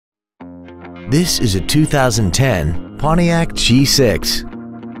This is a 2010 Pontiac G6.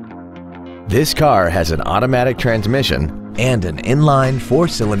 This car has an automatic transmission and an inline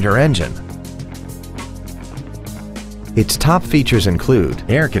 4-cylinder engine. Its top features include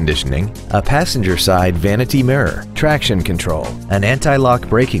air conditioning, a passenger side vanity mirror, traction control, an anti-lock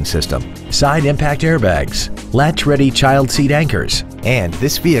braking system, side impact airbags, latch-ready child seat anchors, and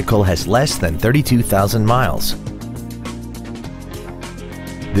this vehicle has less than 32,000 miles.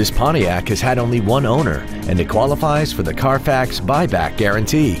 This Pontiac has had only one owner and it qualifies for the Carfax buyback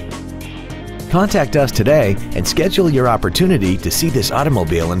guarantee. Contact us today and schedule your opportunity to see this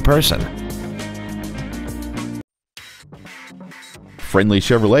automobile in person. Friendly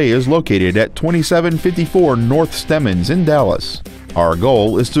Chevrolet is located at 2754 North Stemmons in Dallas. Our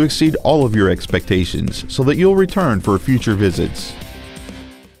goal is to exceed all of your expectations so that you'll return for future visits.